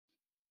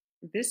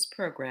This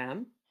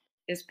program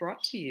is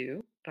brought to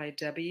you by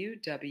W.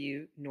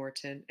 W.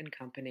 Norton and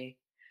Company,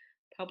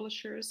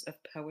 publishers of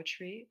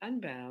Poetry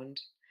Unbound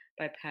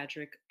by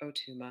Patrick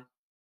Otuma.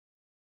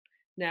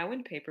 Now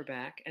in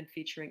paperback and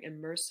featuring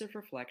immersive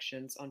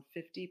reflections on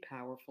 50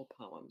 powerful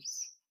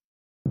poems.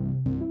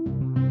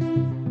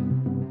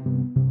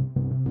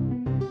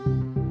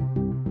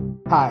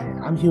 Hi,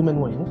 I'm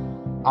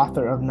Nguyen,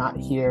 author of Not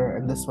Here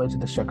and This Way to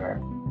the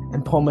Sugar,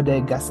 and Poem a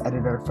Day guest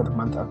editor for the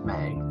month of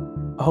May.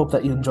 I hope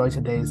that you enjoy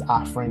today's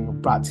offering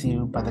brought to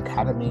you by the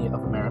Academy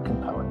of American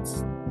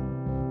Poets.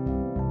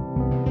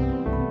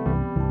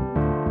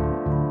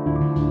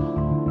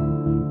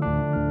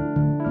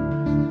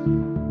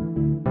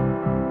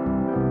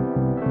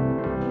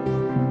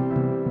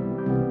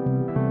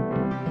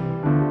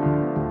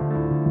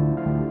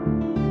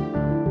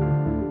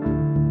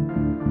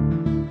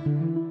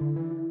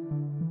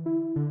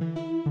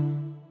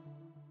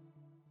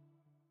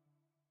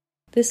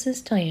 This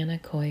is Diana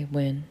Khoi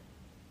Nguyen,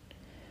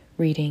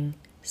 reading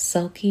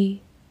Selkie,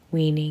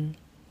 Weaning,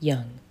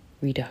 Young,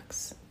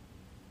 Redux.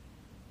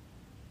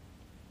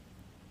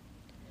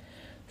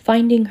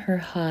 Finding her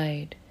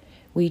hide,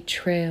 we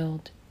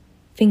trailed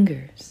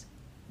fingers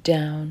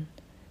down,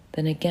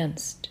 then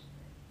against,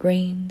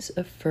 grains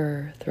of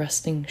fur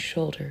thrusting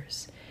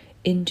shoulders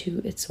into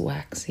its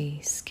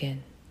waxy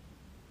skin.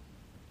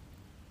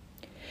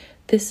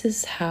 This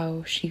is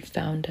how she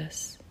found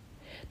us,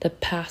 the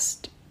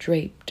past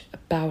draped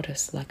about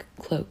us like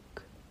a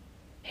cloak,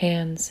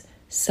 hands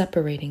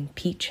separating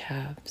peach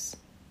halves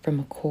from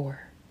a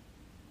core.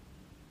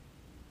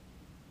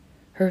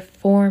 Her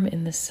form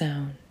in the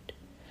sound,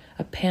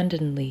 a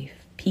pandan leaf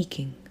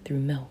peeking through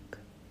milk.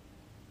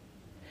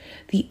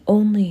 The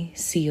only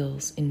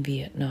seals in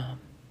Vietnam,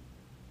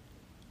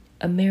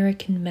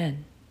 American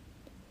men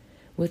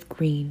with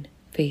green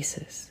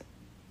faces.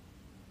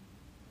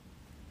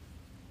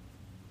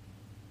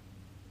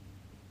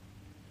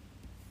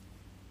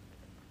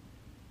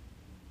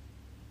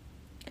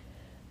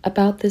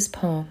 About this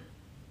poem.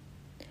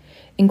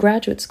 In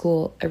graduate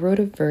school, I wrote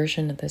a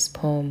version of this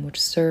poem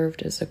which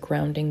served as a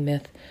grounding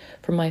myth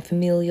for my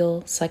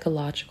familial,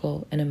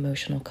 psychological, and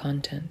emotional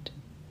content.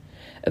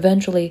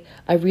 Eventually,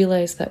 I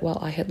realized that while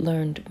I had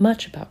learned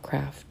much about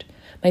craft,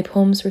 my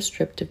poems were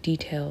stripped of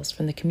details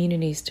from the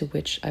communities to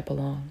which I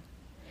belong.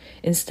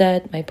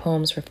 Instead, my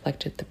poems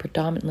reflected the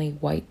predominantly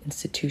white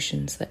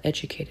institutions that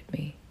educated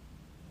me.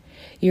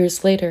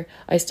 Years later,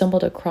 I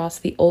stumbled across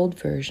the old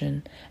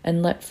version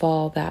and let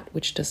fall that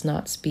which does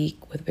not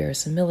speak with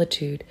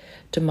verisimilitude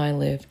to my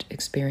lived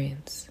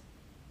experience.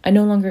 I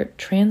no longer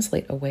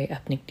translate away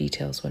ethnic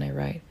details when I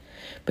write,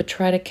 but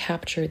try to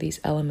capture these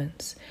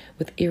elements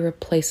with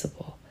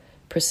irreplaceable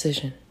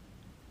precision.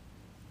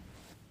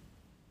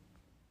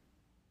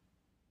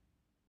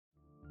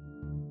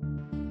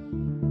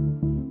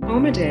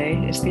 Poem a Day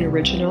is the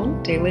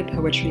original daily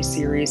poetry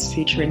series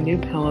featuring new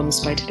poems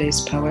by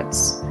today's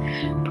poets.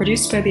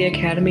 Produced by the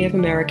Academy of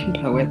American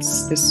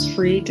Poets, this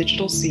free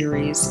digital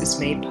series is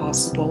made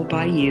possible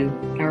by you,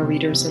 our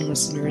readers and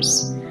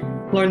listeners.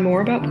 Learn more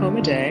about Poem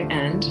a Day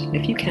and,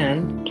 if you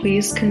can,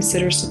 please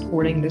consider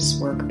supporting this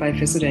work by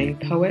visiting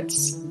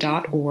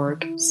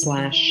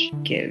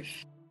poets.org/give.